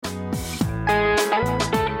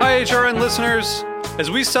HRN listeners.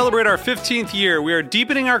 As we celebrate our 15th year, we are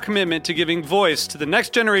deepening our commitment to giving voice to the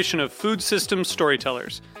next generation of food systems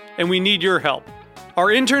storytellers, and we need your help. Our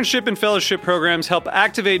internship and fellowship programs help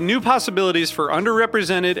activate new possibilities for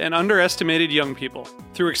underrepresented and underestimated young people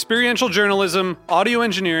through experiential journalism, audio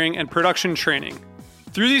engineering, and production training.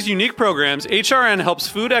 Through these unique programs, HRN helps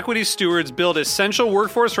food equity stewards build essential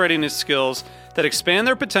workforce readiness skills that expand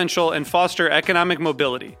their potential and foster economic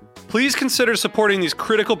mobility. Please consider supporting these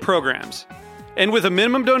critical programs. And with a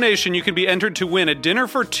minimum donation, you can be entered to win a dinner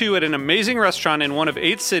for two at an amazing restaurant in one of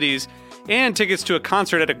 8 cities and tickets to a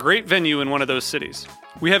concert at a great venue in one of those cities.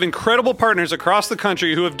 We have incredible partners across the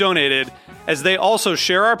country who have donated, as they also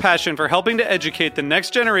share our passion for helping to educate the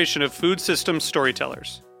next generation of food systems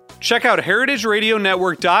storytellers. Check out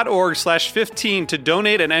heritageradionetwork.org/15 to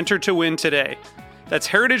donate and enter to win today. That's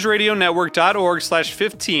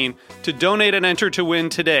heritageradionetwork.org/15 to donate and enter to win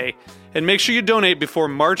today. And make sure you donate before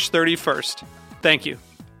March 31st. Thank you.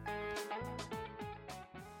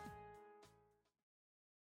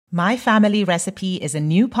 My Family Recipe is a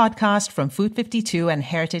new podcast from Food 52 and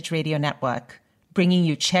Heritage Radio Network, bringing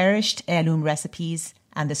you cherished heirloom recipes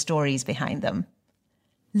and the stories behind them.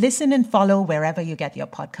 Listen and follow wherever you get your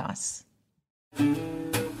podcasts.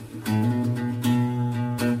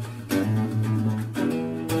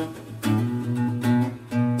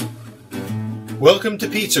 Welcome to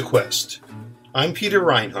Pizza Quest. I'm Peter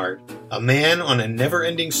Reinhardt, a man on a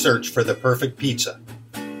never-ending search for the perfect pizza.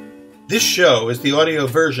 This show is the audio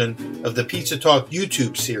version of the Pizza Talk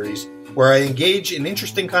YouTube series, where I engage in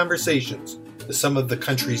interesting conversations with some of the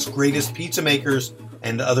country's greatest pizza makers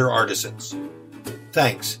and other artisans.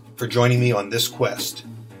 Thanks for joining me on this quest.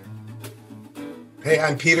 Hey,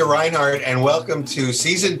 I'm Peter Reinhardt, and welcome to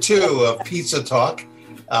Season 2 of Pizza Talk.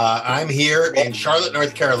 I'm here in Charlotte,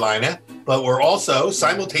 North Carolina, but we're also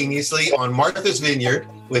simultaneously on Martha's Vineyard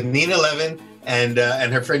with Nina Levin and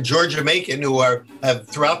her friend Georgia Macon, who have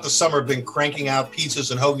throughout the summer been cranking out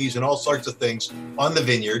pizzas and hoagies and all sorts of things on the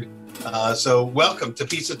vineyard. So welcome to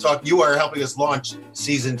Pizza Talk. You are helping us launch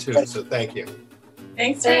Season 2, so thank you.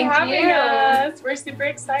 Thanks for having us. We're super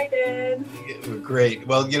excited. Yeah, great.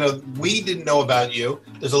 Well, we didn't know about you.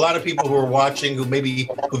 There's a lot of people who are watching who've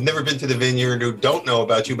never been to the vineyard, who don't know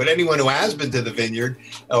about you. But anyone who has been to the vineyard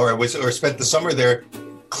or spent the summer there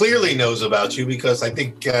clearly knows about you, because I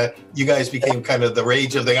think you guys became kind of the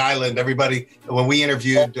rage of the island. Everybody, when we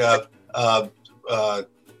interviewed Glenn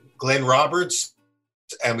Roberts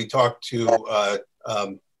and we talked to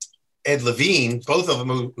Ed Levine, both of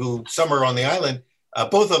them who summer on the island.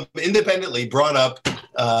 Both of them independently brought up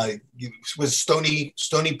was Stony.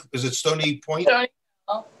 Is it Stony Point? Stony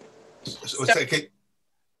Hill.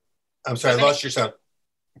 I'm sorry, I lost your sound.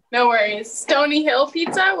 No worries. Stony Hill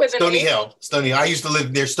Pizza with Stony Hill. I used to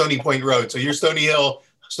live near Stony Point Road, so you're Stony Hill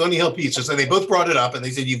Pizza. So they both brought it up, and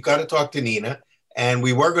they said you've got to talk to Nina, and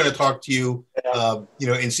we were going to talk to you,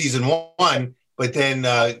 in Season 1. But then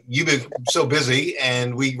you've been so busy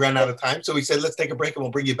and we ran out of time. So we said, let's take a break and we'll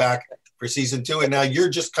bring you back for Season 2. And now you're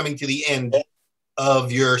just coming to the end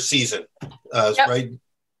of your season, yep. Right?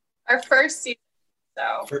 Our first season.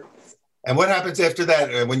 And what happens after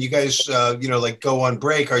that? When you guys, go on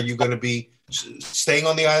break, are you going to be staying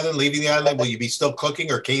on the island, leaving the island? Will you be still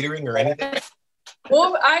cooking or catering or anything?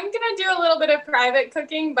 Well, I'm going to do a little bit of private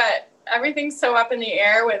cooking, but everything's so up in the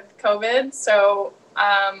air with COVID. So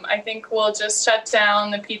I think we'll just shut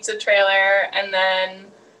down the pizza trailer and then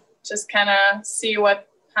just kind of see what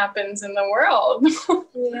happens in the world.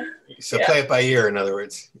 So play it by ear, in other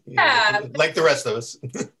words. Yeah. Like the rest of us.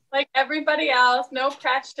 Like everybody else, no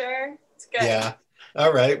pressure. It's good. Yeah.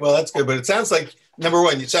 All right. Well, that's good. But it sounds like, number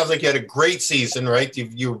one, it sounds like you had a great season, right?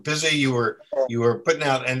 You were busy. You were putting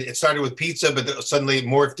out, and it started with pizza, but suddenly it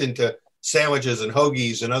morphed into sandwiches and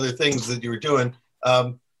hoagies and other things that you were doing.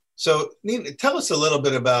 So, Nina, tell us a little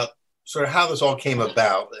bit about sort of how this all came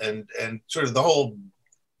about and sort of the whole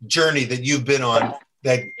journey that you've been on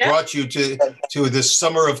that brought you to this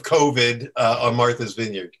summer of COVID on Martha's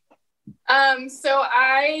Vineyard. So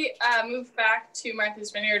I moved back to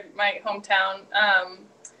Martha's Vineyard, my hometown,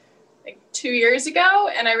 like 2 years ago,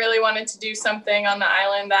 and I really wanted to do something on the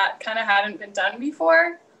island that kind of hadn't been done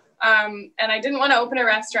before. And I didn't want to open a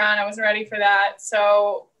restaurant. I wasn't ready for that.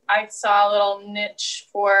 So I saw a little niche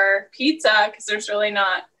for pizza because there's really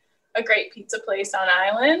not a great pizza place on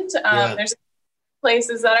island. There's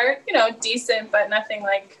places that are, decent, but nothing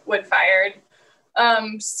like wood-fired.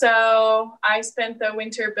 So I spent the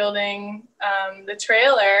winter building the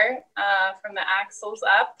trailer from the axles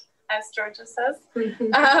up, as Georgia says,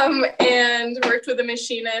 and worked with a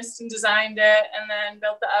machinist and designed it, and then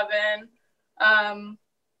built the oven.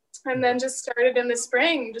 And then just started in the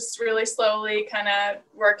spring, just really slowly kind of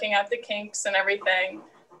working out the kinks and everything.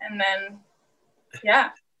 And then,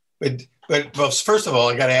 yeah. But well, first of all,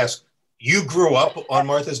 I got to ask, you grew up on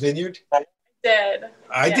Martha's Vineyard? I did.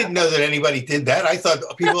 I didn't know that anybody did that. I thought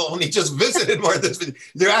people only just visited Martha's Vineyard.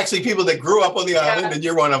 There are actually people that grew up on the island, and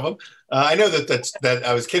you're one of them. I know that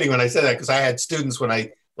I was kidding when I said that, because I had students when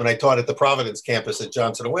I taught at the Providence campus at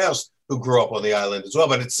Johnson and Wales who grew up on the island as well.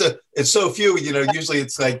 But it's so few. Usually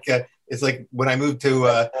it's like when I moved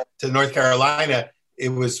to North Carolina, it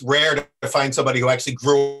was rare to find somebody who actually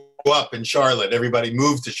grew up in Charlotte. Everybody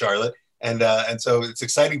moved to Charlotte. And so it's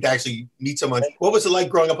exciting to actually meet someone. What was it like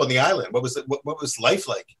growing up on the island? What was life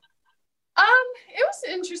like? It was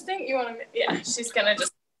interesting. She's gonna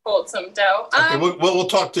just hold some dough. Okay, we'll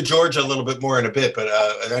talk to Georgia a little bit more in a bit, but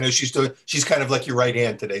I know she's kind of like your right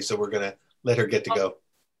hand today, so we're gonna let her get to go.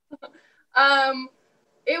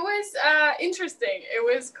 It was interesting.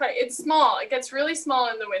 It's small. It gets really small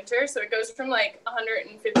in the winter, so it goes from like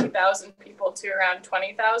 150,000 people to around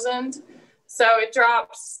 20,000. So it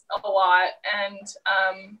drops a lot, and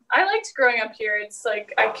I liked growing up here. It's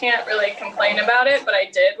like I can't really complain about it, but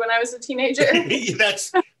I did when I was a teenager.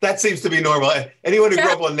 That seems to be normal. Anyone who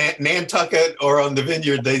grew up on Nantucket or on the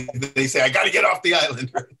Vineyard, they say, I got to get off the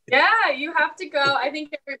island. Yeah, you have to go. I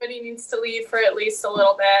think everybody needs to leave for at least a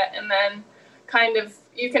little bit, and then kind of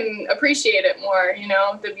you can appreciate it more,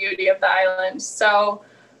 the beauty of the island. So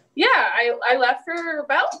yeah, I left for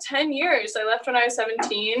about 10 years. I left when I was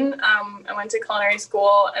 17. I went to culinary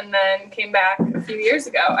school and then came back a few years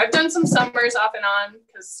ago. I've done some summers off and on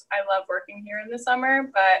because I love working here in the summer,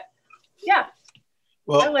 but yeah.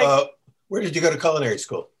 Well, where did you go to culinary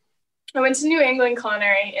school? I went to New England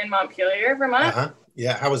Culinary in Montpelier, Vermont. Uh-huh.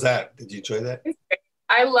 Yeah, how was that? Did you enjoy that?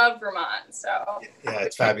 I love Vermont, so. Yeah,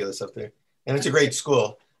 it's fabulous up there. And it's a great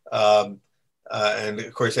school. And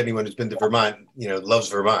of course, anyone who's been to Vermont, loves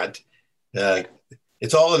Vermont.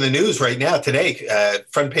 It's all in the news right now today.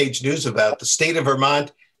 Front page news about the state of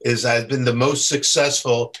Vermont has been the most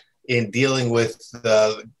successful in dealing with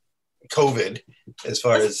COVID, as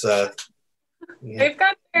far as they've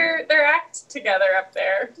got their act together up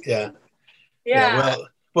there. Yeah.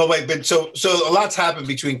 Well, wait, but so a lot's happened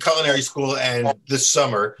between culinary school and this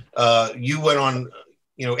summer. You went on,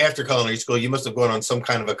 after culinary school, you must have gone on some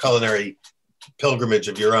kind of a culinary pilgrimage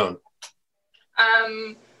of your own.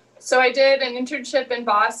 So I did an internship in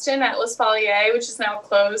Boston at L'Espalier, which is now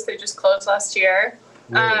closed. They just closed last year.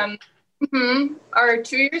 Really? Or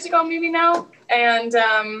 2 years ago, maybe now. And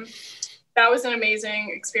that was an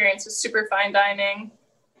amazing experience. It was super fine dining.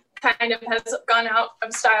 Kind of has gone out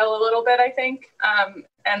of style a little bit, I think.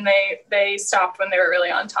 And they stopped when they were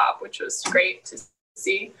really on top, which was great to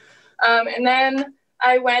see. And then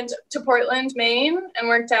I went to Portland, Maine, and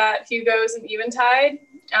worked at Hugo's and Eventide.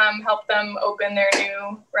 Helped them open their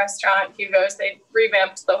new restaurant, Hugo's. They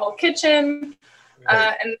revamped the whole kitchen.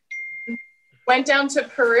 And went down to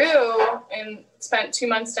Peru and spent 2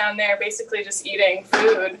 months down there basically just eating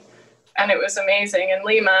food. And it was amazing in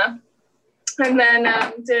Lima. And then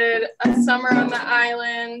did a summer on the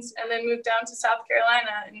island and then moved down to South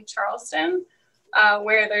Carolina in Charleston,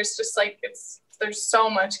 where there's just there's so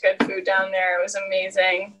much good food down there. It was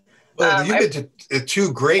amazing. Well, you've been to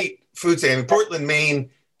two great food cities. I mean, Portland, Maine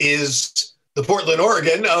is the Portland,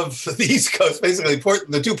 Oregon of the East Coast. Basically,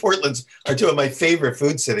 the two Portlands are two of my favorite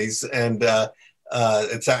food cities. And and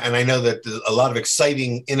I know that a lot of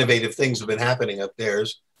exciting, innovative things have been happening up there,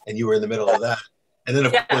 and you were in the middle of that. And then,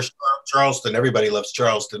 of course, Charleston. Everybody loves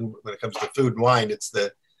Charleston when it comes to food and wine.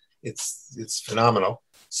 It's phenomenal.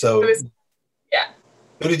 So,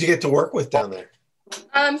 who did you get to work with down there?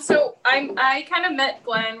 So I kind of met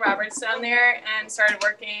Glenn Roberts down there and started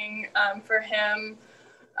working for him,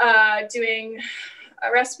 doing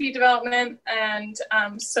recipe development, and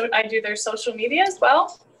so I do their social media as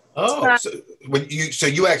well. Oh, so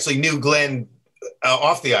you actually knew Glenn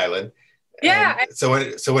off the island. Yeah. So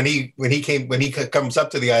when he comes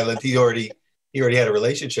up to the island, he already had a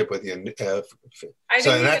relationship with you. And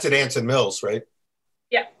that's at Anson Mills, right?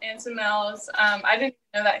 Yeah, Anson Mills. I didn't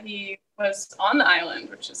know that he was on the island,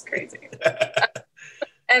 which is crazy.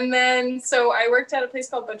 And then, so I worked at a place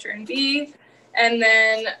called Butcher and Bee, and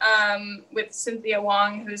then with Cynthia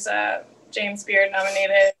Wong, who's a James Beard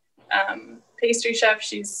nominated pastry chef.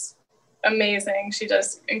 She's amazing. She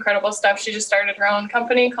does incredible stuff. She just started her own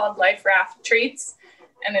company called Life Raft Treats,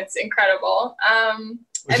 and it's incredible.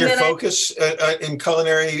 Was your focus in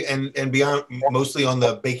culinary and beyond mostly on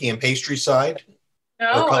the baking and pastry side?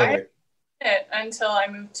 No, I did it until I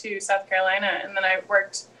moved to South Carolina, and then I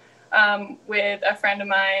worked with a friend of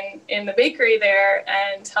mine in the bakery there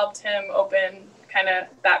and helped him open kind of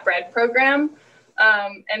that bread program.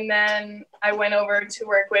 And then I went over to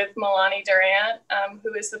work with Milani Durant,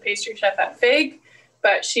 who is the pastry chef at Fig,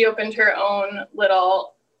 but she opened her own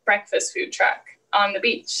little breakfast food truck on the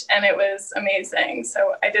beach, and it was amazing.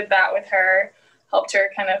 So I did that with her, helped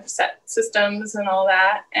her kind of set systems and all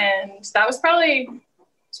that. And that was probably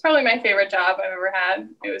my favorite job I've ever had.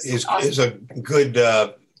 It was awesome. Is a good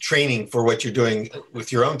training for what you're doing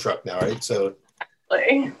with your own truck now, right? So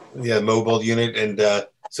yeah, mobile unit. And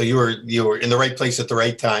so you were in the right place at the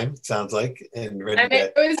right time, it sounds like, and ready and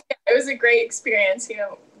it was a great experience. You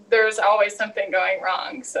know, there was always something going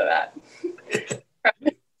wrong, so that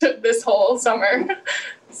this whole summer.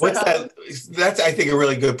 What's that? That's, I think, a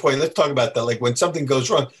really good point. Let's talk about that. Like when something goes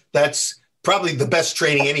wrong, that's probably the best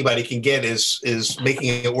training anybody can get is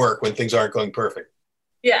making it work when things aren't going perfect.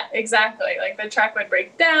 Yeah, exactly. Like the truck would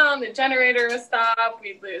break down, the generator would stop,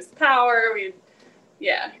 we'd lose power, you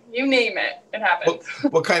name it, it happened.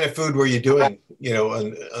 What kind of food were you doing,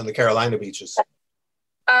 on the Carolina beaches?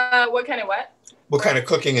 What kind of what? What kind of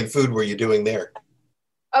cooking and food were you doing there?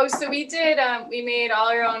 Oh, so we did, we made all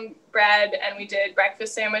our own bread, and we did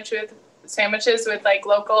breakfast sandwiches with like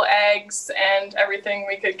local eggs and everything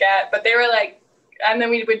we could get. But they were like, and then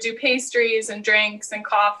we would do pastries and drinks and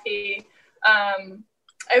coffee.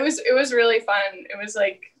 It was really fun. It was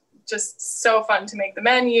like just so fun to make the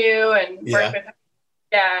menu and work with.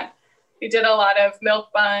 Yeah, we did a lot of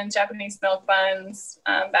milk buns, Japanese milk buns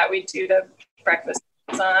that we do the breakfast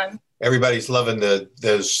on. Everybody's loving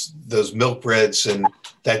those milk breads, and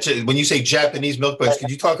that. When you say Japanese milk buns, could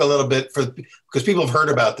you talk a little bit because people have heard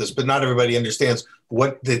about this, but not everybody understands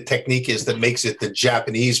what the technique is that makes it the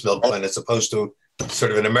Japanese milk bun as opposed to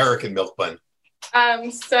sort of an American milk bun.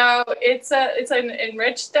 So it's an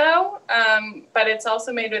enriched dough, but it's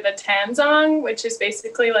also made with a tanzong, which is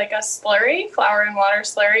basically like a slurry, flour and water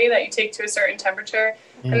slurry that you take to a certain temperature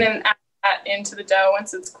and then add that into the dough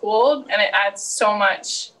once it's cooled, and it adds so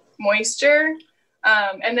much moisture.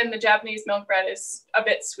 And then the Japanese milk bread is a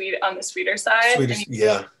bit sweet on the sweeter side.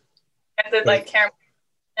 Yeah. Get the like caramel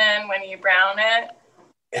in when you brown it.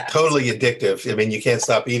 Yeah. Totally addictive. I mean, you can't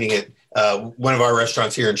stop eating it. One of our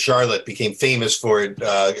restaurants here in Charlotte became famous for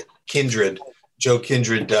it. Kindred. Joe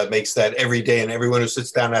Kindred makes that every day, and everyone who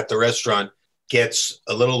sits down at the restaurant gets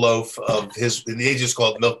a little loaf of his, they just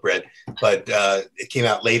call it milk bread, but it came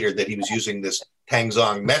out later that he was using this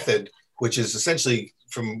Tangzong method, which is essentially,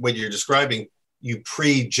 from what you're describing, you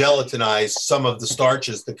pre-gelatinize some of the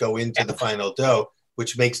starches that go into the final dough,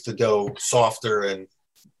 which makes the dough softer and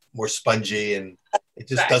more spongy, and it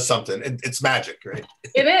just does something. It's magic, right?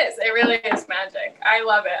 It is. It really is magic. I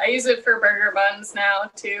love it. I use it for burger buns now,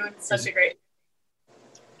 too. It's such a great...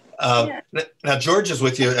 Now, George is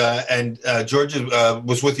with you, and George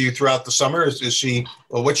was with you throughout the summer. Is she...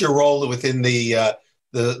 Well, what's your role within the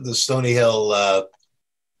Stony Hill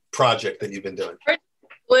project that you've been doing?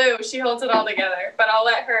 Blue, she holds it all together, but I'll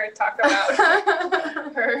let her talk about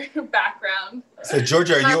her background. So,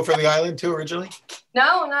 Georgia, are you from the island too originally?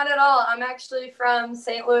 No, not at all. I'm actually from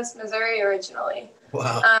St. Louis, Missouri originally.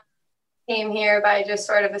 Wow. Came here by just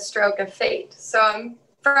sort of a stroke of fate. So I'm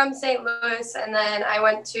from St. Louis, and then I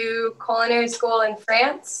went to culinary school in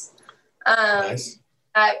France. Nice.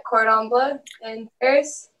 At Cordon Bleu in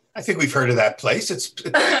Paris. I think we've heard of that place.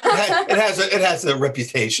 It has a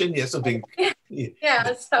reputation. Yeah, something.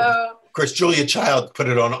 Yeah. So. Of course, Julia Child put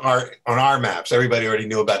it on our maps. Everybody already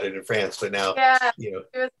knew about it in France, but now. Yeah. It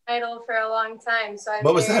was an idol for a long time. So.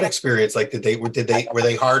 What was that experience like? Were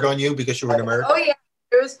they hard on you because you were in America? Oh yeah,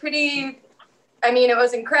 it was pretty. I mean, it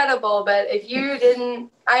was incredible. But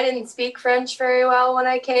I didn't speak French very well when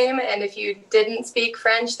I came, and if you didn't speak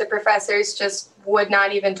French, the professors just would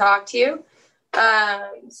not even talk to you.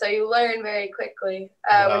 So you learn very quickly,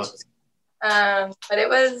 wow. But it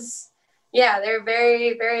was, they're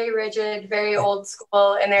very, very rigid, very old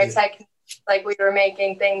school in their techniques. Like we were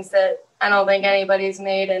making things that I don't think anybody's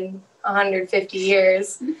made in 150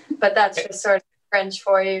 years, but that's just sort of French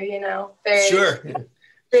for you, very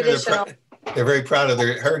traditional. They're very proud of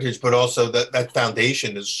their heritage, but also that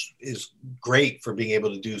foundation is great for being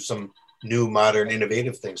able to do some new, modern,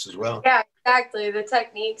 innovative things as well. Yeah, exactly. The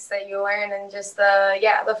techniques that you learn and just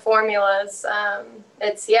the formulas.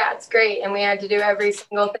 It's great. And we had to do every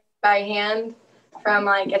single thing by hand, from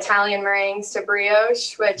like Italian meringues to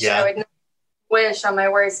brioche, which I would not wish on my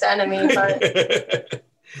worst enemy, but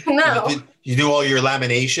no. You do all your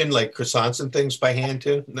lamination, like croissants and things by hand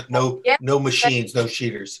too? No machines, no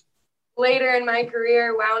sheeters. Later in my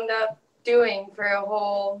career, wound up doing for a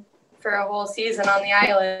whole season on the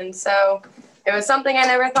island. So it was something I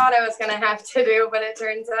never thought I was going to have to do, but it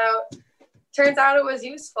turns out turns out it was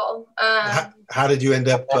useful. How did you end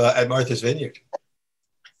up at Martha's Vineyard?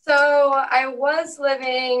 So I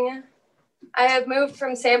had moved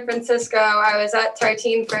from San Francisco. I was at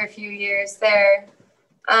Tartine for a few years there.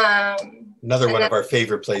 Another one of our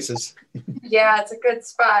favorite places. Yeah, it's a good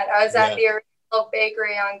spot. I was at the original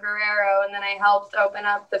bakery on Guerrero, and then I helped open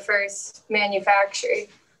up the first manufacturing.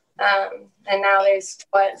 And now there's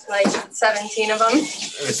 17 of them.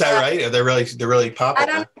 Is that right? They're really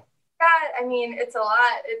popular. I mean, it's a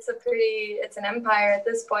lot. It's an empire at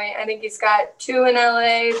this point. I think he's got 2 in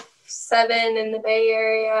LA, 7 in the Bay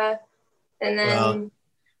Area, and then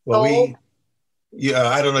I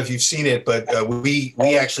don't know if you've seen it, but we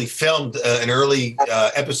actually filmed an early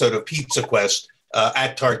episode of Pizza Quest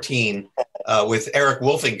at Tartine with Eric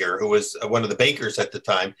Wolfinger, who was one of the bakers at the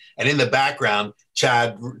time. And in the background,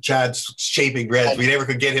 Chad's shaping breads. We never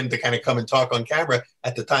could get him to kind of come and talk on camera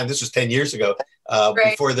at the time. This was 10 years ago,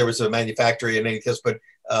 before there was a manufacturer and anything else. But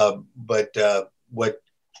what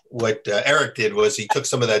Eric did was he took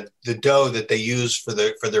some of the dough that they use for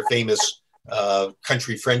their famous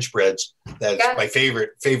country French breads. That's my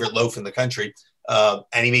favorite loaf in the country.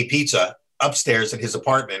 And he made pizza upstairs in his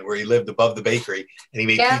apartment where he lived above the bakery, and he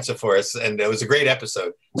made pizza for us. And it was a great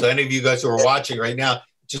episode. So any of you guys who are watching right now,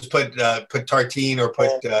 just put Tartine or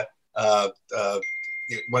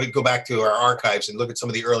want to go back to our archives and look at some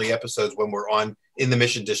of the early episodes when we're on in the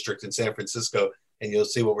Mission District in San Francisco, and you'll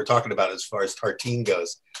see what we're talking about as far as Tartine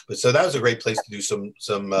goes. But so that was a great place to do some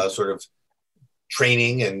sort of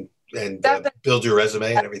training and build your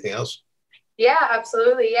resume and everything else. Yeah,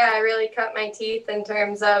 absolutely. Yeah, I really cut my teeth in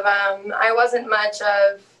terms of, I wasn't much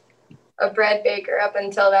of a bread baker up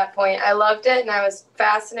until that point. I loved it and I was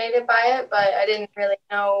fascinated by it, but I didn't really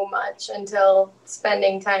know much until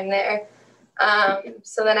spending time there.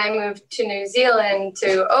 So then I moved to New Zealand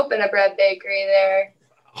to open a bread bakery there,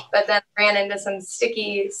 but then ran into some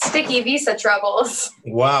sticky visa troubles.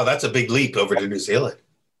 Wow, that's a big leap over to New Zealand.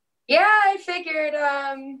 Yeah, I figured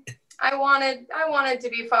I wanted to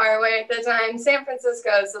be far away at the time. San Francisco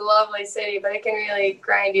is a lovely city, but it can really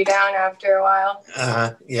grind you down after a while.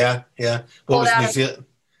 Yeah. What was New Zealand?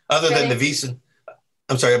 Other than the visa?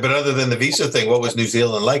 I'm sorry, but other than the visa thing, what was New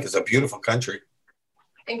Zealand like? It's a beautiful country.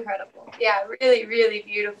 Incredible. Yeah, really, really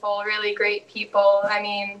beautiful, really great people. I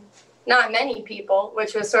mean, not many people,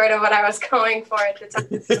 which was sort of what I was going for at the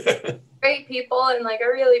time. Great people and like a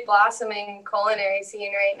really blossoming culinary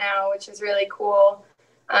scene right now, which is really cool.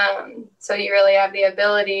 So you really have the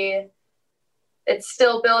ability, it's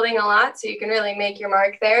still building a lot, so you can really make your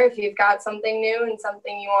mark there if you've got something new and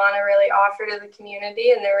something you want to really offer to the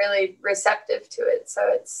community, and they're really receptive to it.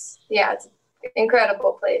 So it's an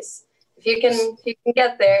incredible place. If you can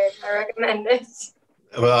get there, I recommend it.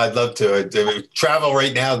 Well, I'd love to. Travel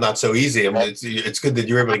right now is not so easy. I mean, it's good that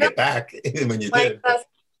you're able to get back when you did.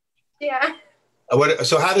 Yeah.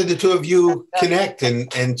 So how did the two of you connect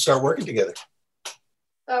and start working together?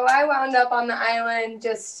 So I wound up on the island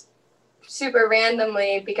just super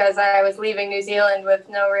randomly because I was leaving New Zealand with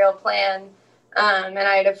no real plan. And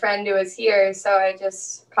I had a friend who was here, so I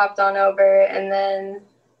just popped on over. And then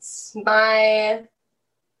somebody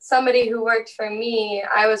who worked for me,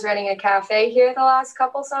 I was running a cafe here the last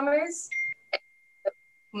couple summers.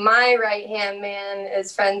 My right-hand man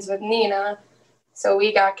is friends with Nina, so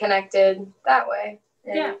we got connected that way.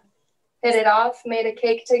 And hit it off, made a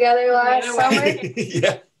cake together last summer.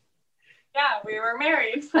 Yeah, we were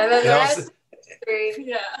married. And then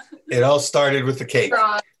it all started with the cake.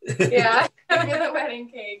 Yeah. With the wedding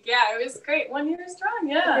cake. Yeah, it was great. 1 year strong.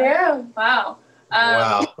 Yeah. Yeah. Wow.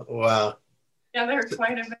 Wow. Yeah, there were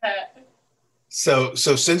quite a bit. So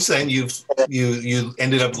since then you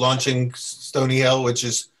ended up launching Stony Hill, which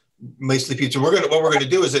is mostly pizza. What we're gonna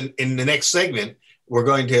do is in the next segment we're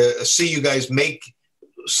going to see you guys make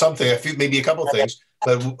something, maybe a couple things.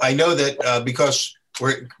 But I know that because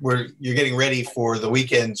you're getting ready for the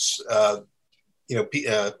weekends. I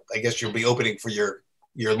guess you'll be opening for your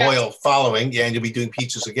loyal following, and you'll be doing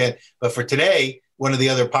pizzas again. But for today, one of the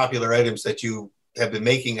other popular items that you have been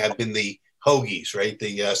making have been the hoagies, right?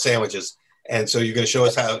 The sandwiches. And so you're going to show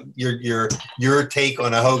us how your take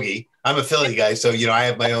on a hoagie. I'm a Philly guy, so I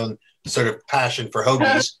have my own sort of passion for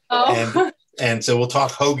hoagies. And so we'll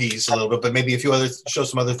talk hoagies a little bit, but maybe show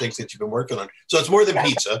some other things that you've been working on. So it's more than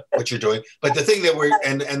pizza, what you're doing. But the thing that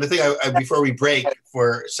the thing before we break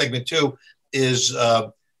for segment 2 is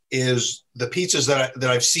the pizzas that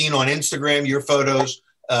I've seen on Instagram, your photos,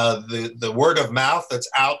 the word of mouth that's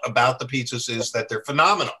out about the pizzas is that they're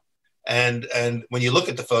phenomenal. And when you look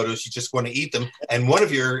at the photos, you just want to eat them. And one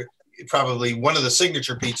of your probably one of the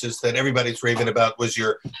signature pizzas that everybody's raving about was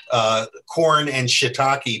your corn and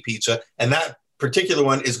shiitake pizza. And that particular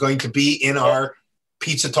one is going to be in our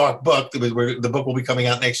Pizza Talk book. The book will be coming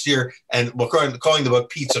out next year. And we're calling the book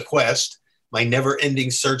Pizza Quest. My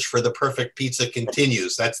never-ending search for the perfect pizza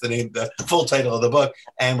continues. That's the full title of the book.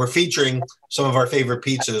 And we're featuring some of our favorite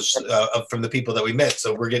pizzas from the people that we met.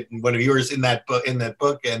 So we're getting one of yours in that book, and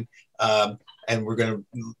we're going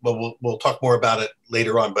to, we'll talk more about it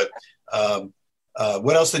later on. But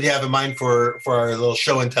what else did you have in mind for our little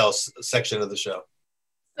show and tell section of the show?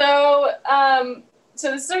 So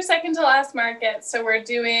this is our second to last market. So we're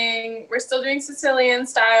still doing Sicilian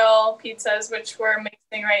style pizzas, which we're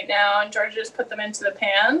mixing right now, and Georgia just put them into the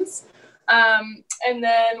pans. And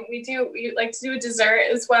then we like to do a dessert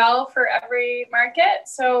as well for every market.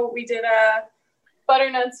 So we did a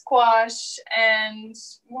butternut squash and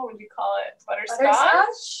what would you call it?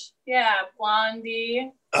 Butterscotch? Yeah,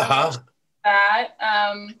 blondie. That.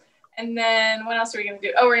 And then what else are we going to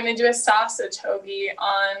do? Oh, we're going to do a sausage hoagie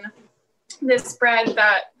on this bread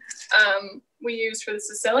that we use for the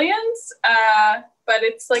Sicilians, but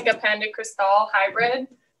it's like a pan de cristal hybrid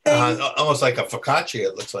thing. Almost like a focaccia,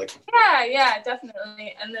 it looks like. Yeah,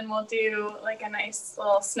 definitely. And then we'll do like a nice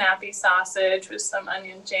little snappy sausage with some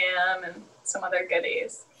onion jam and some other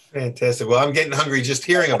goodies. Fantastic. Well, I'm getting hungry just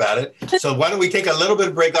hearing about it. So why don't we take a little bit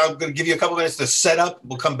of break? I'm going to give you a couple minutes to set up.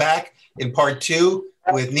 We'll come back in part 2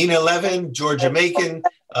 with Nina Levin, Georgia Macon,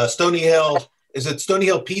 Stony Hill. Is it Stony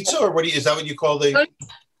Hill Pizza, or is that what you call the?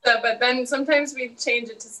 But then sometimes we change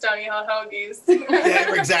it to Stony Hill Hoagies.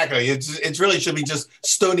 Yeah, exactly. It's really should be just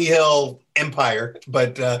Stony Hill Empire,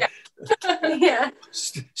 but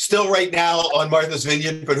still right now on Martha's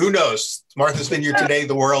Vineyard. But who knows? Martha's Vineyard today,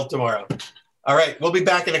 the world tomorrow. All right, we'll be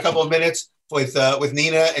back in a couple of minutes with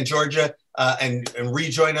Nina and Georgia, and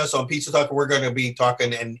rejoin us on Pizza Talk. We're going to be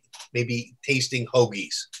talking and maybe tasting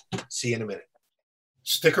hoagies. See you in a minute.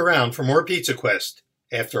 Stick around for more Pizza Quest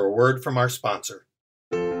after a word from our sponsor.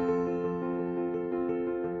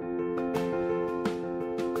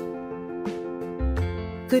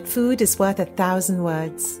 Good food is worth 1,000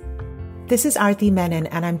 words. This is Aarti Menon,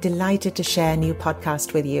 and I'm delighted to share a new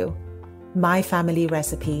podcast with you, My Family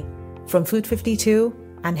Recipe, from Food 52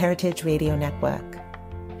 and Heritage Radio Network.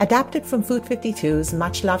 Adapted from Food 52's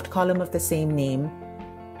much-loved column of the same name,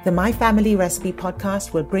 the My Family Recipe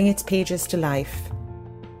podcast will bring its pages to life.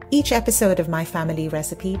 Each episode of My Family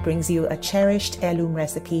Recipe brings you a cherished heirloom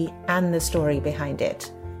recipe and the story behind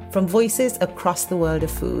it, from voices across the world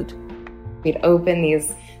of food. We'd open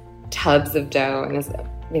these tubs of dough and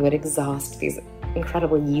they would exhaust these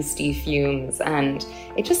incredible yeasty fumes, and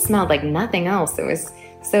it just smelled like nothing else. It was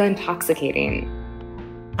so intoxicating.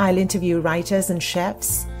 I'll interview writers and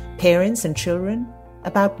chefs, parents and children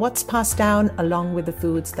about what's passed down along with the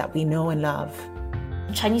foods that we know and love.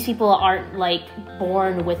 Chinese people aren't like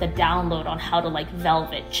born with a download on how to like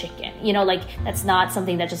velvet chicken. That's not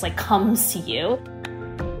something that just like comes to you.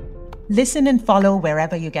 Listen and follow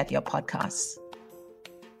wherever you get your podcasts.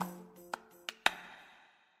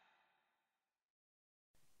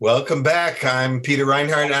 Welcome back. I'm Peter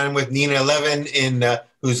Reinhardt. I'm with Nina Levin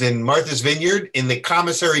who's in Martha's Vineyard in the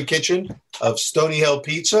commissary kitchen of Stony Hill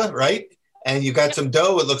Pizza, right? And you got some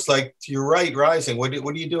dough. It looks like to your right, rising. What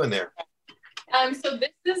are you doing there? So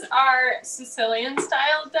this is our Sicilian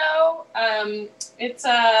style dough. It's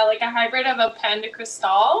like a hybrid of a pan de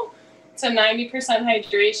cristal. It's a 90%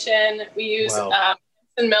 hydration. We use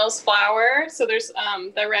Mills flour. So there's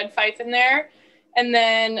the red fife in there. And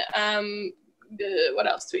then what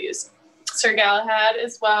else do we use? Sir Galahad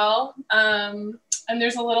as well. And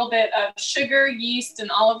there's a little bit of sugar, yeast, and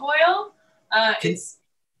olive oil.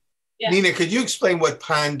 Nina, could you explain what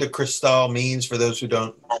pan de cristal means for those who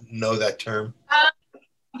don't know that term?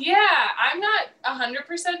 I'm not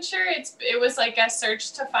 100% sure. It was like a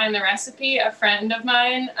search to find the recipe. A friend of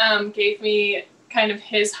mine gave me kind of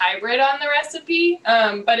his hybrid on the recipe,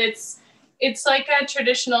 but it's like a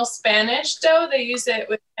traditional Spanish dough. They use it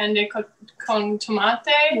with pende con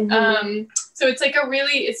tomate. Mm-hmm. So it's like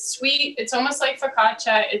it's sweet. It's almost like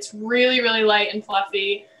focaccia. It's really, really light and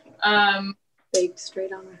fluffy. Baked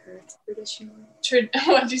straight on a hearth traditionally.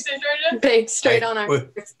 What did you say, Georgia? Baked straight on a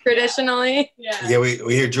hearth traditionally. Yeah.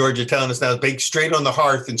 We hear Georgia telling us now, baked straight on the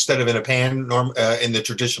hearth instead of in a pan in the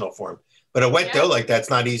traditional form. But a wet dough like that's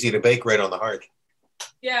not easy to bake right on the hearth.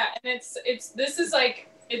 Yeah, and this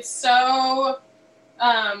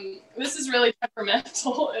is really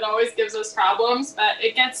temperamental. It always gives us problems, but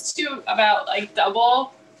it gets to about like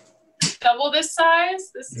double this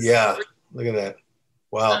size. Look at that.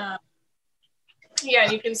 Wow.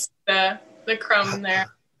 You can see the crumb there.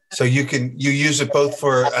 So you use it both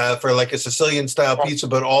for like a Sicilian style pizza,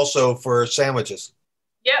 but also for sandwiches.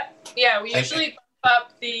 Yep. Yeah, we usually bump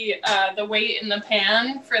up the weight in the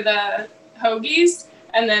pan for the hoagies,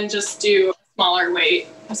 and then just do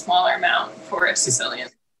a smaller amount for a Sicilian.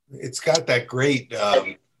 It's got that great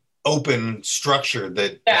open structure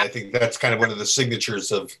that I think that's kind of one of the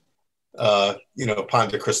signatures of Pan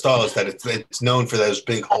de Cristal, is that it's known for those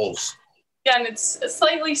big holes. Yeah, and it's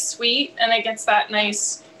slightly sweet, and it gets that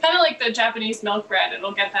nice, kind of like the Japanese milk bread.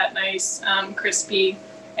 It'll get that nice crispy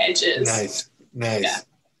edges. Nice. Yeah.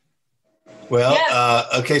 Well,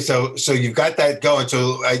 okay, so you've got that going.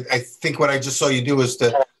 So I think what I just saw you do was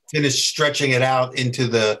to finish stretching it out into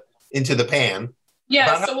the pan.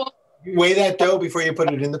 Yeah. You weigh that dough before you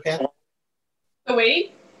put it in the pan? The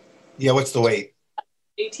weight? Yeah. What's the weight?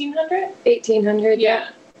 1,800. 1,800. Yeah.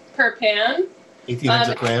 Per pan.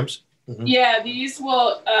 1,800 grams. Mm-hmm. Yeah, these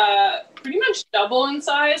will pretty much double in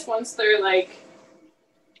size once they're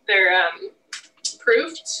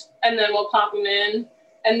proofed, and then we'll pop them in,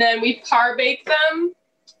 and then we par bake them,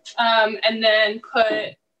 and then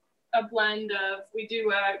put a blend of, we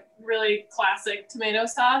do a really classic tomato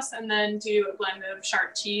sauce, and then do a blend of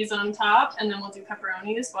sharp cheese on top, and then we'll do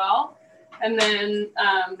pepperoni as well, and then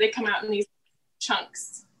they come out in these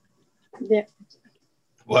chunks. Yeah.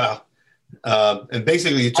 Wow. And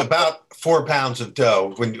basically, it's about 4 pounds of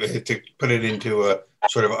dough to put it into a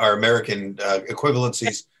sort of our American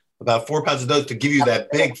equivalencies. About 4 pounds of dough to give you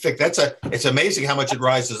that big, thick. It's amazing how much it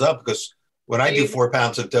rises up, because when I do 4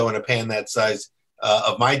 pounds of dough in a pan that size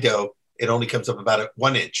of my dough, it only comes up about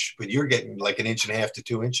 1 inch. But you're getting like 1.5 inches to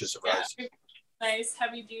 2 inches of rise. Nice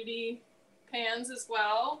heavy duty pans as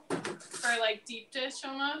well for like deep dish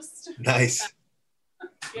almost. Nice.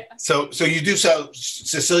 Yeah. So you do sell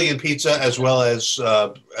Sicilian pizza as well as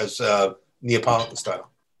Neapolitan style.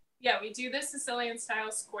 Yeah, we do the Sicilian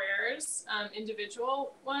style squares,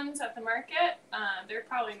 individual ones at the market. They're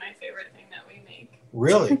probably my favorite thing that we make.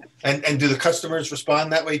 Really? And do the customers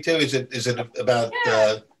respond that way too? Is it about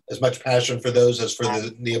as much passion for those as for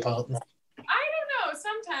the Neapolitan? I don't know.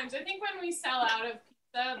 Sometimes I think when we sell out of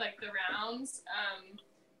pizza, like the rounds,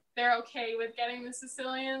 they're okay with getting the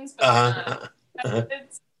Sicilians, but.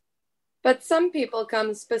 But some people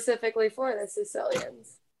come specifically for the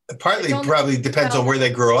Sicilians. Partly probably depends on where they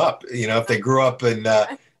grew up. If they grew up in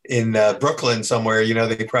Brooklyn somewhere,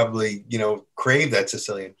 they probably, crave that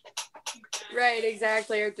Sicilian. Right,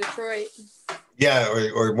 exactly. Or Detroit. Yeah,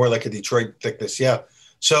 or more like a Detroit thickness. Yeah.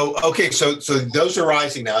 So, okay. So those are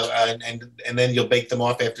rising now, and then you'll bake them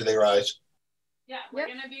off after they rise. Yeah, we're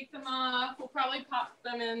going to bake them off. We'll probably pop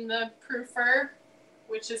them in the proofer,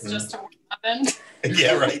 which is just a warm oven.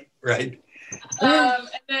 Yeah, right. And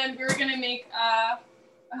then we're going to make a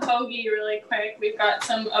hoagie really quick. We've got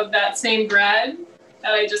some of that same bread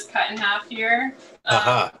that I just cut in half here.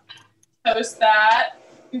 Toast that.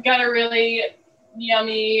 We've got a really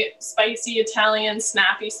yummy, spicy Italian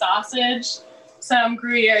snappy sausage, some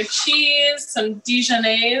Gruyere cheese, some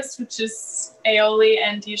Dijonnaise, which is aioli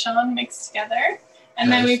and Dijon mixed together.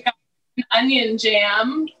 And then we've got an onion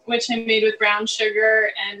jam, which I made with brown sugar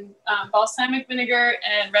and balsamic vinegar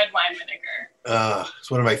and red wine vinegar. It's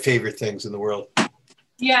one of my favorite things in the world.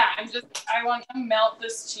 Yeah, I want to melt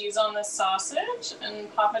this cheese on this sausage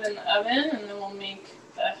and pop it in the oven, and then we'll make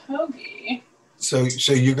the hoagie. So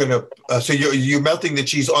you're gonna you're melting the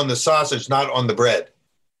cheese on the sausage, not on the bread.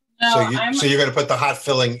 No, so you're gonna put the hot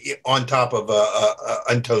filling on top of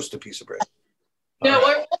a untoasted piece of bread. No,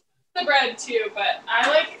 we'll the bread too, but I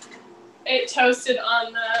like it toasted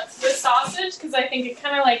on the sausage because I think it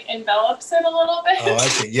kind of like envelops it a little bit. Oh, I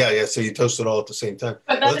see. Yeah. So you toast it all at the same time.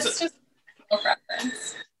 But that's just a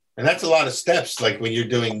preference. And that's a lot of steps. Like when you're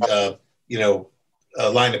doing, a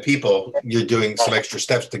line of people, you're doing some extra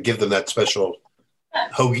steps to give them that special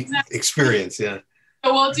hoagie experience. Yeah.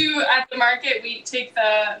 So we'll do at the market. We take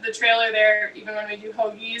the trailer there even when we do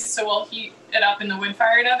hoagies. So we'll heat it up in the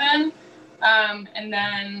wood-fired oven, and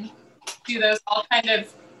then do those all kind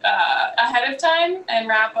of ahead of time and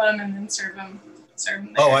wrap them and then serve them. There.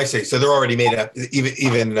 Oh, I see. So they're already made up.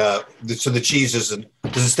 Even so, the cheese does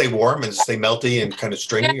it stay warm and stay melty and kind of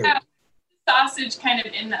stringy? Yeah. Sausage kind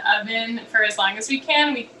of in the oven for as long as we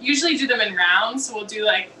can. We usually do them in rounds, so we'll do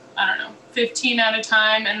 15 at a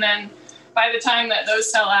time, and then by the time that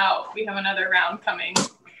those sell out, we have another round coming.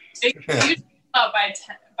 They usually sell out by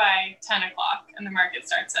 10 o'clock, and the market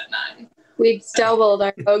starts at 9. We doubled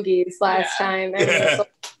our hoagies last time, and it was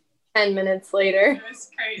like 10 minutes later. It was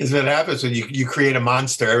crazy. That's what happens when you create a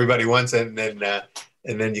monster. Everybody wants it, and then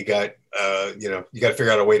you got to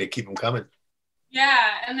figure out a way to keep them coming. Yeah,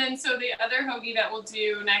 and then so the other hoagie that we'll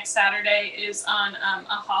do next Saturday is on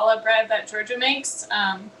a challah bread that Georgia makes.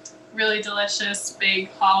 Really delicious big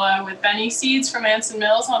challah with Benny seeds from Anson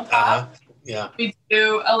Mills on top. Yeah. We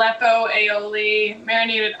do Aleppo aioli,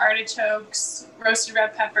 marinated artichokes, roasted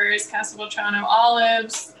red peppers, Castelvetrano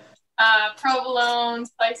olives, provolone,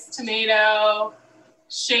 sliced tomato,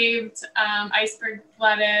 shaved iceberg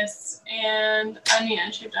lettuce, and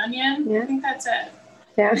shaved onion. Yeah. I think that's it.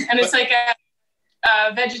 Yeah. And it's like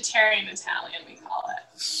a vegetarian Italian, we call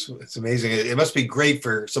it. It's amazing. It must be great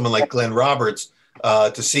for someone like Glenn Roberts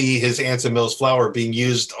to see his Anson Mills flour being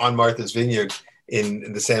used on Martha's Vineyard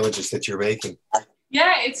in the sandwiches that you're making.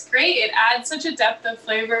 Yeah, it's great. It adds such a depth of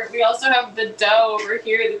flavor. We also have the dough over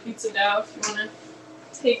here, the pizza dough, if you want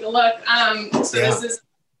to take a look. This is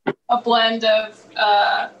a blend of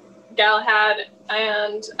Galahad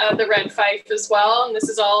and the red fife as well, and this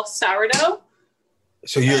is all sourdough.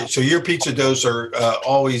 So your pizza doughs are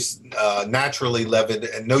always naturally leavened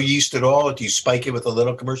and no yeast at all? Do you spike it with a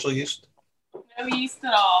little commercial yeast? No yeast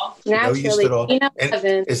at all. Naturally, no yeast at all.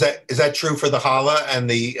 And is that true for the challah and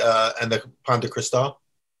the pan de cristal?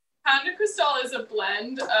 Pan de cristal is a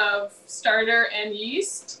blend of starter and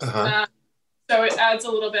yeast, Uh-huh. So it adds a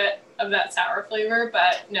little bit of that sour flavor,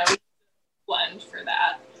 but no blend for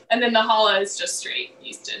that. And then the challah is just straight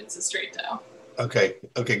yeasted. It's a straight dough. Okay,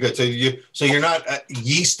 good. So you're not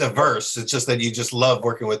yeast averse. It's just that you just love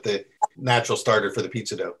working with the natural starter for the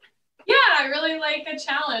pizza dough. Yeah, I really like a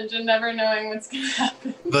challenge and never knowing what's going to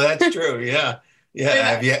happen. But that's true. Yeah.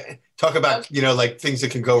 Have you talk about like things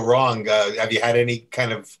that can go wrong? Have you had any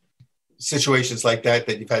kind of situations like that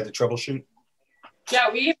you've had to troubleshoot? Yeah,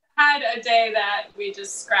 we had a day that we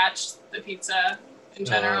just scratched the pizza in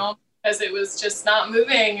general because it was just not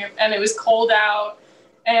moving and it was cold out.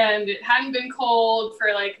 And it hadn't been cold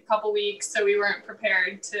for like a couple weeks, so we weren't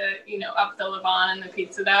prepared to, up the Levant and the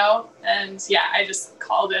pizza dough. And yeah, I just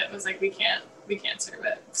called it. It was like, we can't serve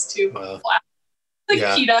it. It's too flat.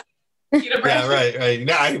 Like pita bread. Yeah, right.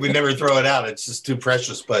 No, I would never throw it out. It's just too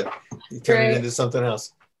precious, but you turn it into something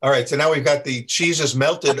else. All right, so now we've got the cheese is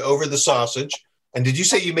melted over the sausage. And did you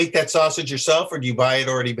say you make that sausage yourself, or do you buy it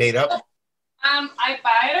already made up? I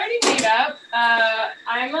buy it already made up.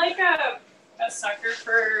 I'm like a sucker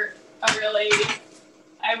for a really,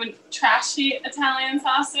 trashy Italian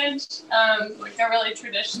sausage, like a really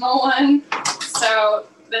traditional one. So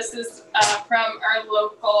this is from our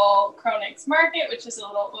local Kronig's Market, which is a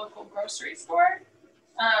local grocery store,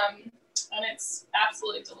 and it's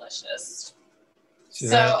absolutely delicious.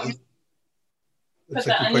 So looks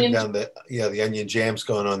like you're putting down the onion jam's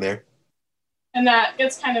going on there, and that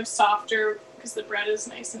gets kind of softer because the bread is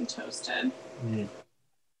nice and toasted. Mm.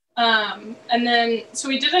 And then, so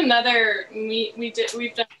we did another meat. We've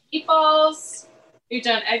done meatballs. We've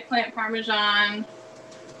done eggplant parmesan.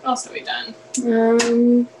 What else have we done?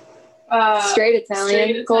 Straight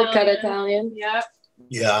Italian, cold cut Italian. Yep.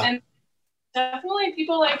 Yeah. And definitely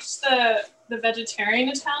people liked the vegetarian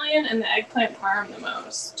Italian and the eggplant parm the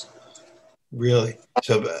most. Really?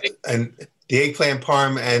 So, and the eggplant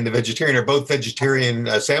parm and the vegetarian are both vegetarian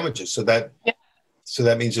sandwiches. So that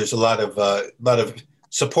means there's a lot of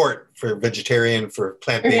support for vegetarian, for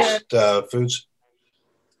plant-based foods?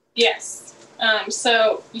 Yes.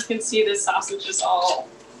 So you can see the sausage is all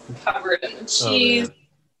covered in the cheese.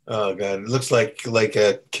 Oh God, it looks like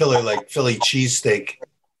a killer, like Philly cheesesteak.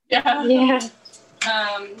 Yeah. Yeah.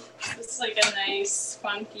 It's like a nice,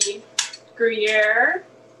 funky Gruyere.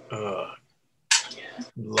 Yeah.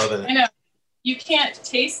 Loving it. I know. You can't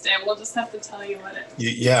taste it. We'll just have to tell you what it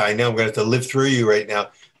is. Yeah, I know. I'm going to have to live through you right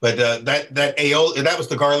now. But that aioli, that was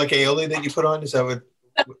the garlic aioli that you put on? Is that what?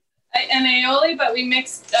 An aioli, but we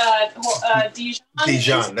mixed Dijon.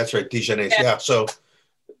 Dijon, that's right. Dijonnaise, yeah. So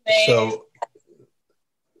you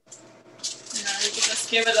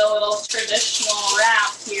just give it a little traditional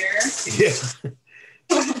wrap here. Yeah.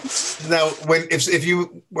 Now, if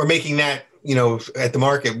you were making that, at the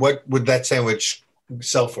market, what would that sandwich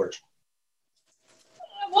sell for?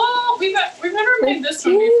 Well, we've never made this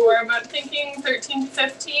one before, but thinking 13 to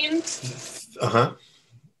 15. Uh-huh.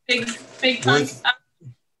 Big tons.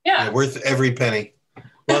 Yeah. Worth every penny.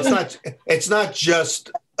 Well, it's not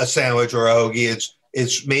just a sandwich or a hoagie.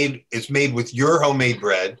 It's made with your homemade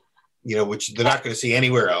bread, which they're not going to see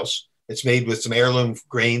anywhere else. It's made with some heirloom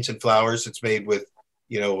grains and flours. It's made with,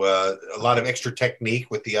 a lot of extra technique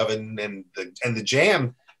with the oven and the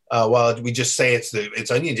jam. While we just say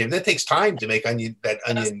it's onion jam, that takes time to make onion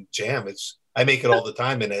jam. I make it all the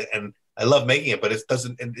time, and I love making it, but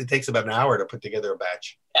it takes about an hour to put together a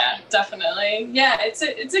batch. Yeah, definitely. Yeah, it's a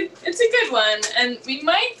good one, and we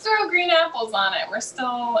might throw green apples on it. We're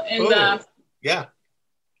still in Yeah.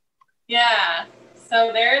 Yeah.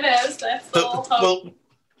 So there it is. That's the whole hope.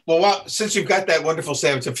 Well, since you've got that wonderful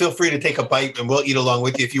sandwich, and feel free to take a bite, and we'll eat along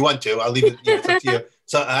with you if you want to. I'll leave it, it's up to you.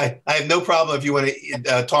 So I have no problem if you want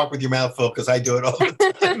to talk with your mouth full, because I do it all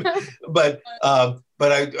the time. But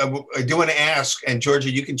I do want to ask, and Georgia,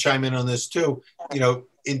 you can chime in on this too.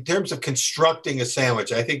 In terms of constructing a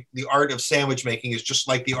sandwich, I think the art of sandwich making is just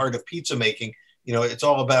like the art of pizza making. It's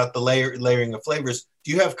all about the layering of flavors.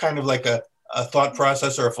 Do you have kind of like a thought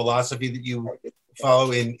process or a philosophy that you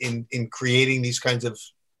follow in creating these kinds of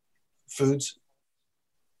foods?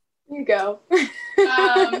 You go.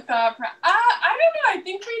 I don't know. I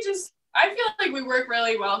think I feel like we work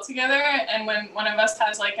really well together. And when one of us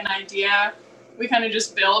has like an idea, we kind of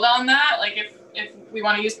just build on that. Like if we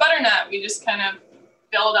want to use butternut, we just kind of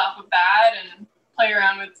build off of that and play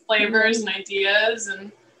around with flavors and ideas.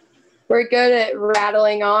 And we're good at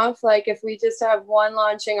rattling off. Like if we just have one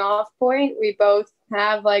launching off point, we both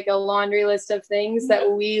have like a laundry list of things that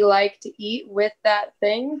we like to eat with that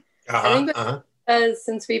thing. I think because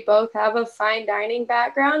since we both have a fine dining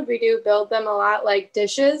background, we do build them a lot like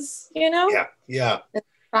dishes, Yeah. And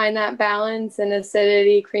find that balance and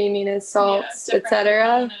acidity, creaminess, salts,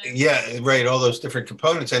 etc. Yeah, right. All those different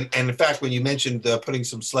components. And in fact, when you mentioned putting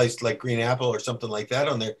some sliced like green apple or something like that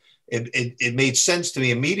on there, it made sense to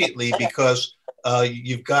me immediately, because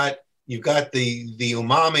you've got the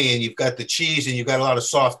umami, and you've got the cheese, and you've got a lot of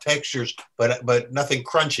soft textures, but nothing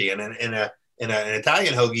crunchy. And in an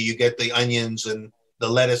Italian hoagie, you get the onions and the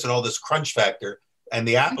lettuce and all this crunch factor. And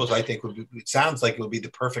the apples, I think, it sounds like it would be the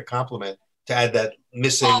perfect complement to add that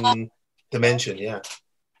missing dimension. Yeah,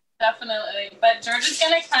 definitely. But George is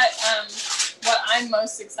gonna cut what I'm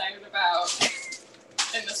most excited about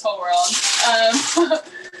in this whole world.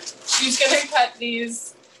 She's gonna cut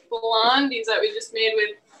these blondies that we just made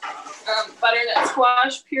with butternut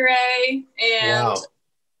squash puree and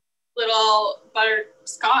little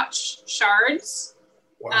butterscotch shards.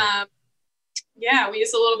 Wow. We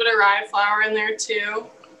use a little bit of rye flour in there too,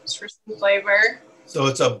 just for some flavor. So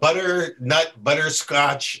it's a butternut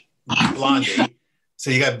butterscotch blondie. So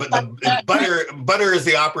you got the butter is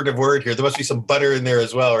the operative word here. There must be some butter in there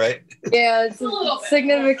as well, right? Yeah, it's a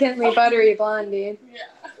significantly buttery blondie. Yeah.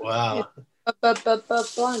 Wow.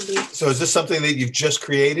 Blondie. So is this something that you've just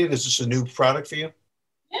created? Is this a new product for you?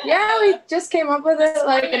 Yeah, we just came up with it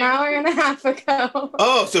like an hour and a half ago.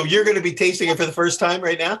 Oh, so you're going to be tasting it for the first time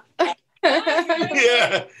right now?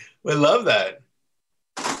 Yeah, we love that.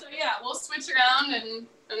 So yeah, we'll switch around and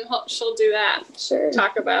she'll do that. Sure.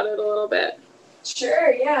 Talk about it a little bit.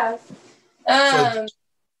 Sure, yeah.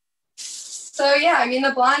 So yeah, I mean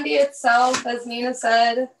the blondie itself, as Nina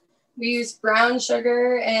said, we use brown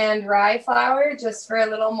sugar and rye flour just for a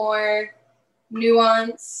little more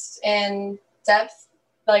nuance and depth,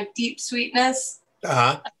 like deep sweetness.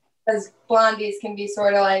 Because blondies can be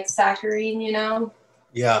sort of like saccharine,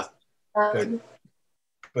 Yeah. Good.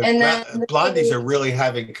 But blondies are really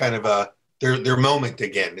having kind of their moment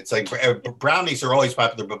again. It's like brownies are always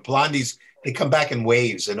popular, but blondies, they come back in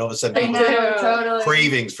waves, and all of a sudden people totally.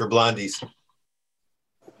 Cravings for blondies.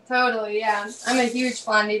 Totally, yeah. I'm a huge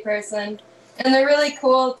blondie person. And the really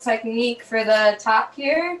cool technique for the top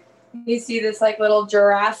here, you see this like little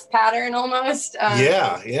giraffe pattern almost.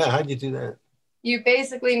 Yeah. How'd you do that? You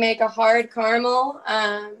basically make a hard caramel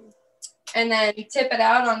and then you tip it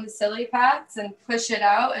out on the silly pats and push it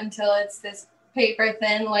out until it's this paper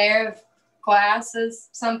thin layer of glass, as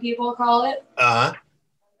some people call it.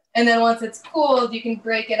 And then once it's cooled, you can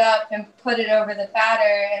break it up and put it over the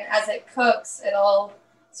batter. And as it cooks, it'll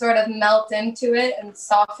sort of melt into it and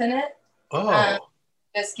soften it.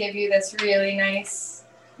 Just give you this really nice,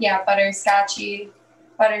 butterscotchy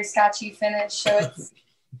finish. So it's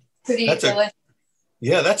pretty delicious.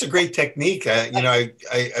 Yeah, that's a great technique. I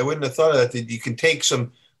wouldn't have thought of that you can take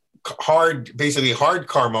some hard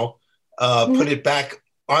caramel, put it back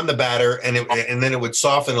on the batter, and then it would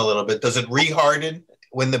soften a little bit. Does it reharden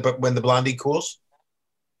when the blondie cools?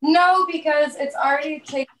 No, because it's already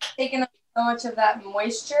taken up so much of that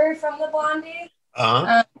moisture from the blondie.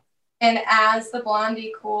 And as the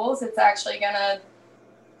blondie cools, it's actually gonna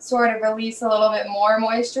sort of release a little bit more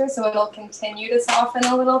moisture, so it'll continue to soften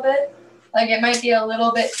a little bit. Like it might be a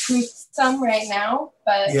little bit toothsome right now,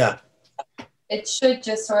 but it should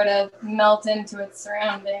just sort of melt into its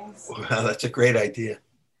surroundings. Wow, that's a great idea.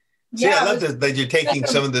 I love that you're taking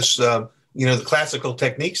some of this, the classical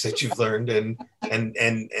techniques that you've learned and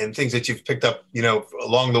things that you've picked up,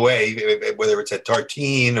 along the way, whether it's at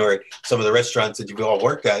Tartine or some of the restaurants that you've all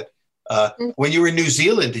worked at. When you were in New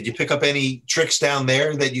Zealand, did you pick up any tricks down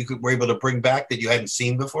there that you were able to bring back that you hadn't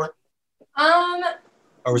seen before?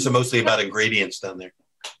 Or was it mostly about ingredients down there?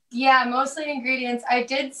 Yeah, mostly ingredients. I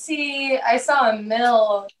saw a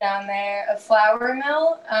mill down there, a flour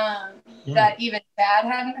mill that even Dad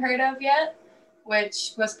hadn't heard of yet,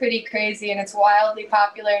 which was pretty crazy, and it's wildly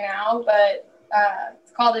popular now, but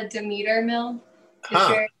it's called a Demeter mill. If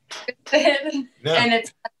you're interested. Yeah. And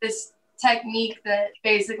it's this technique that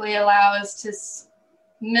basically allows to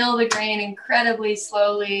mill the grain incredibly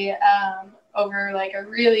slowly over like a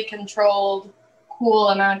really controlled, cool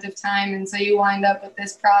amount of time, and so you wind up with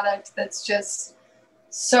this product that's just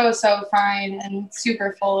so fine and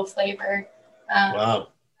super full of flavor. Wow.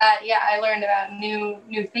 I learned about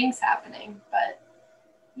new things happening, but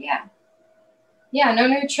yeah, no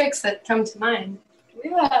new tricks that come to mind. Do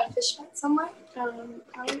we have a fish net somewhere?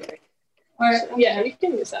 Yeah, you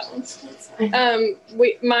can use that one.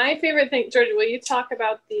 My favorite thing, Georgia, will you talk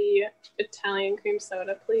about the Italian cream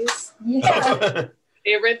soda, please? Yeah.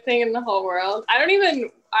 Favorite thing in the whole world. I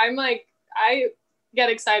get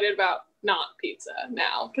excited about not pizza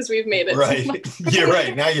now because we've made it. Right. You're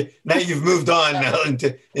right. Now you've moved on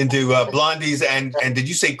into blondies and did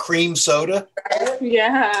you say cream soda?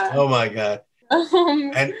 Yeah. Oh my God.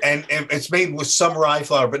 And it's made with some rye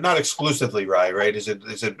flour, but not exclusively rye, right? Is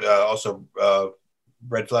it also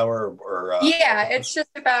red flour or? Yeah, it's just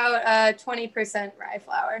about 20% rye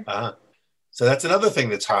flour. Uh-huh. So that's another thing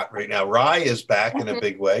that's hot right now. Rye is back in a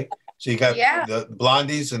big way. So you got the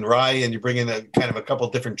blondies and rye, and you bring in a couple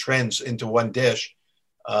different trends into one dish.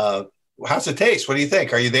 How's it taste? What do you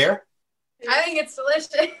think? Are you there? I think it's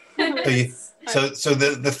delicious. So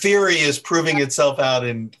the theory is proving itself out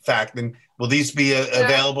in fact. And will these be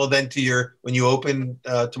available then to when you open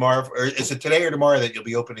tomorrow? Or is it today or tomorrow that you'll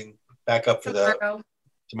be opening back up for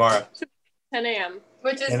tomorrow? 10 a.m.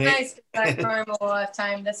 Which is nice because that caramel will have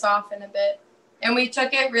time to soften a bit. And we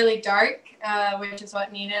took it really dark, which is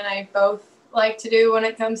what Nina and I both like to do when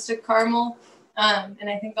it comes to caramel. And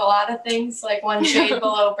I think a lot of things, like one shade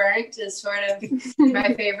below burnt, is sort of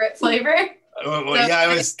my favorite flavor. I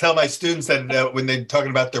always tell my students that when they're talking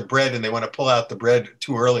about their bread and they want to pull out the bread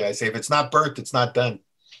too early, I say, if it's not burnt, it's not done.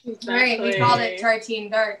 Exactly. Right, we called it tartine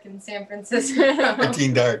dark in San Francisco.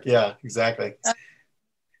 Tartine dark, yeah, exactly.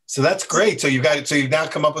 So that's great. So you've now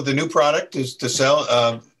come up with a new product to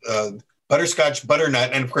sell, butterscotch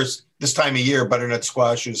butternut, and of course this time of year, butternut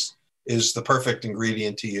squash is the perfect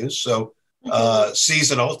ingredient to use. So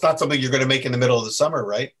seasonal. It's not something you're going to make in the middle of the summer,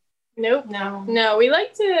 right? Nope. No. We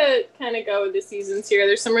like to kind of go with the seasons here.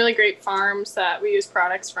 There's some really great farms that we use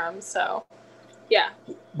products from. So, yeah.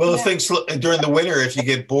 Well, the things during the winter, if you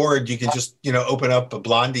get bored, you can just open up a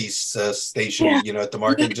Blondie's station, at the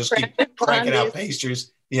market, and just keep cranking out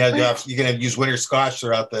pastries. You're going to use winter squash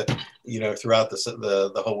throughout the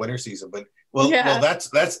whole winter season. But well,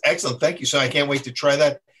 that's excellent. Thank you. So I can't wait to try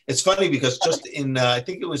that. It's funny because just in I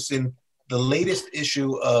think it was in the latest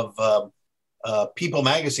issue of People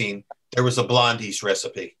magazine, there was a Blondie's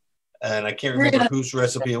recipe, and I can't remember whose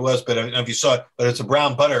recipe it was, but I don't know if you saw it. But it's a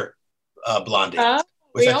brown butter blondie,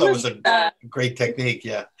 which I thought was a great technique.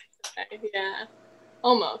 Yeah. Yeah.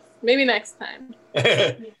 Almost. Maybe next time.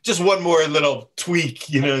 Just one more little tweak,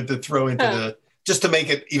 to throw into just to make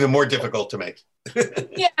it even more difficult to make.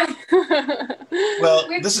 Yeah. Well,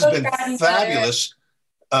 this has been fabulous.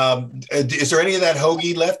 Is there any of that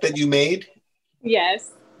hoagie left that you made?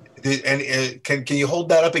 Yes. And can you hold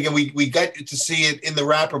that up again? We got to see it in the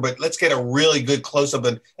wrapper, but let's get a really good close up.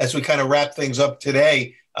 And as we kind of wrap things up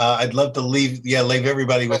today, I'd love to leave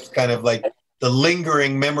everybody with kind of like the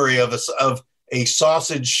lingering memory of a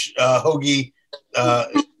sausage hoagie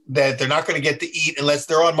that they're not going to get to eat unless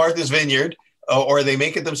they're on Martha's Vineyard or they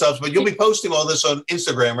make it themselves. But you'll be posting all this on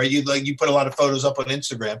Instagram, right? You put a lot of photos up on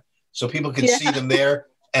Instagram so people can see them there.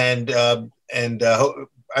 And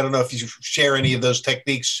I don't know if you share any of those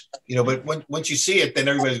techniques, but once you see it, then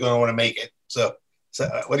everybody's going to want to make it. So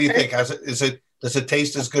what do you think? Does it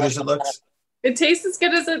taste as good as it looks? It tastes as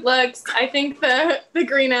good as it looks. I think the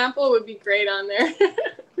green apple would be great on there.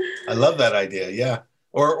 I love that idea. Yeah.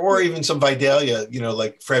 Or even some Vidalia,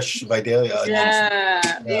 like fresh Vidalia onions.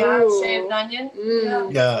 Yeah. Shaved onion.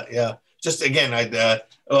 Mm. Yeah. Just again,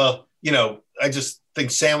 I just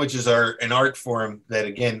think sandwiches are an art form that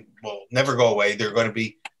again will never go away. They're going to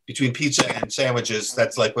be between pizza and sandwiches.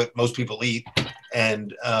 That's like what most people eat.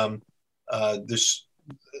 And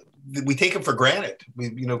we take them for granted,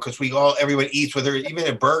 because everyone eats, whether even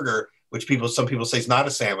a burger, which some people say is not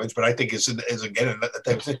a sandwich, but I think is again a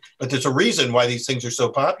type of thing. But there's a reason why these things are so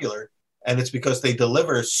popular, and it's because they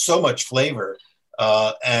deliver so much flavor,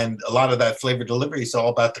 and a lot of that flavor delivery is all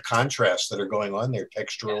about the contrasts that are going on there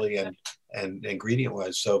texturally and ingredient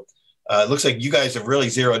wise. So it looks like you guys have really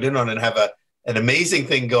zeroed in on it and have an amazing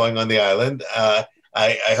thing going on the island.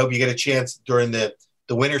 I hope you get a chance during the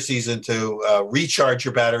winter season to recharge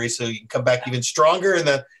your battery so you can come back even stronger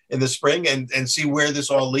in the spring and see where this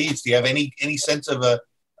all leads. Do you have any sense of a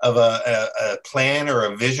plan or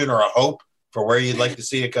a vision or a hope for where you'd like to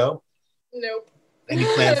see it go? Nope.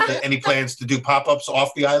 Any plans to do pop-ups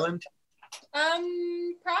off the island? I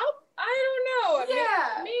don't know.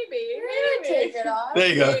 Yeah. Maybe. Take it off. There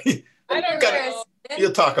you go. I don't know.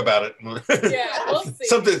 You'll talk about it. Yeah, we'll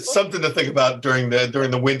see. Something to think about during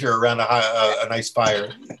the winter around a nice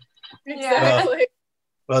fire. Exactly.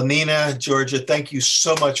 Well, Nina, Georgia, thank you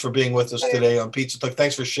so much for being with us today on Pizza Talk.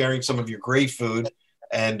 Thanks for sharing some of your great food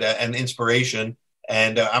and inspiration.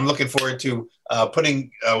 And I'm looking forward to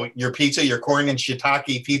putting your pizza, your corn and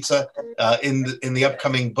shiitake pizza, in the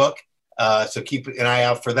upcoming book. So keep an eye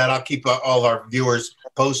out for that. I'll keep all our viewers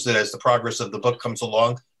posted as the progress of the book comes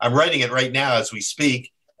along. I'm writing it right now as we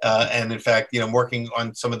speak. And in fact, I'm working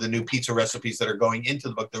on some of the new pizza recipes that are going into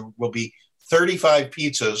the book. There will be 35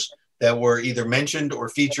 pizzas that were either mentioned or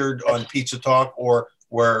featured on Pizza Talk or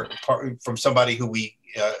were from somebody who we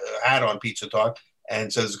had on Pizza Talk.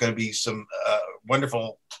 And so there's going to be some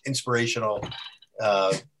wonderful, inspirational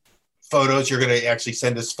photos. You're going to actually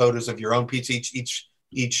send us photos of your own pizza.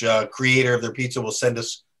 Each creator of their pizza will send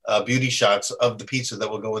us beauty shots of the pizza that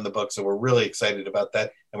will go in the book. So we're really excited about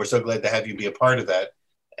that. And we're so glad to have you be a part of that.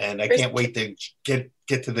 And I can't wait to get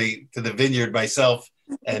to the Vineyard myself.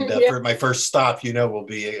 And for my first stop, will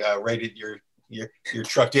be right at your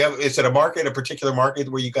truck. Is it a particular market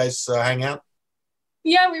where you guys hang out?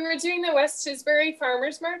 Yeah, we were doing the West Tisbury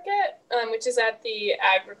Farmers Market, which is at the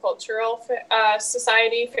Agricultural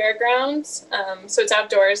Society Fairgrounds. So it's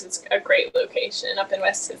outdoors. It's a great location up in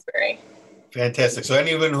West Tisbury. Fantastic. So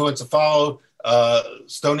anyone who wants to follow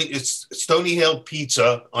Stony Hill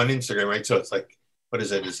Pizza on Instagram, right? So it's like, what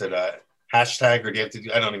is it? Is it a hashtag, or do you have to do?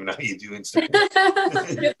 I don't even know how you do Instagram.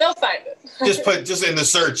 They'll find it. just in the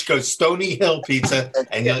search, go Stony Hill Pizza,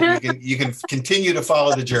 and you can continue to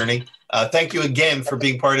follow the journey. Thank you again for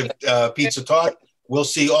being part of Pizza Talk. We'll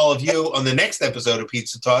see all of you on the next episode of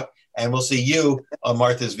Pizza Talk, and we'll see you on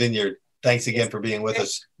Martha's Vineyard. Thanks again for being with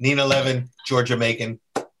us. Nina Levin, Georgia Macon.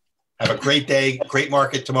 Have a great day, great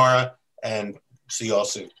market tomorrow, and see you all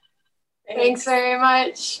soon. Thanks very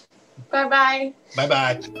much. Bye-bye.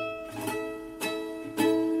 Bye-bye.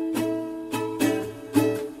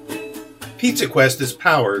 Pizza Quest is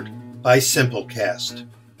powered by Simplecast.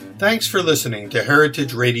 Thanks for listening to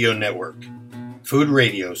Heritage Radio Network, food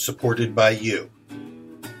radio supported by you.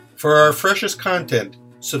 For our freshest content,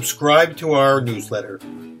 subscribe to our newsletter.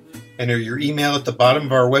 Enter your email at the bottom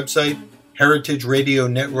of our website,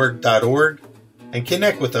 heritageradionetwork.org, and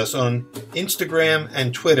connect with us on Instagram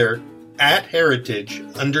and Twitter at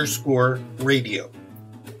heritage_radio.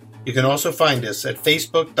 You can also find us at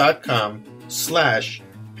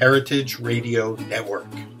facebook.com/Heritage Radio Network.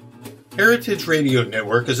 Heritage Radio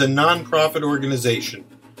Network is a non-profit organization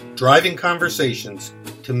driving conversations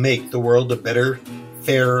to make the world a better,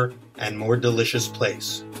 fairer, and more delicious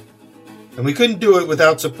place. And we couldn't do it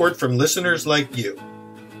without support from listeners like you.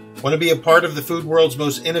 Want to be a part of the food world's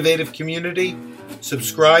most innovative community?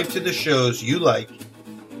 Subscribe to the shows you like,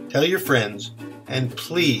 tell your friends, and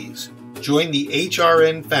please join the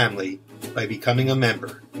HRN family by becoming a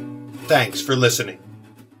member. Thanks for listening.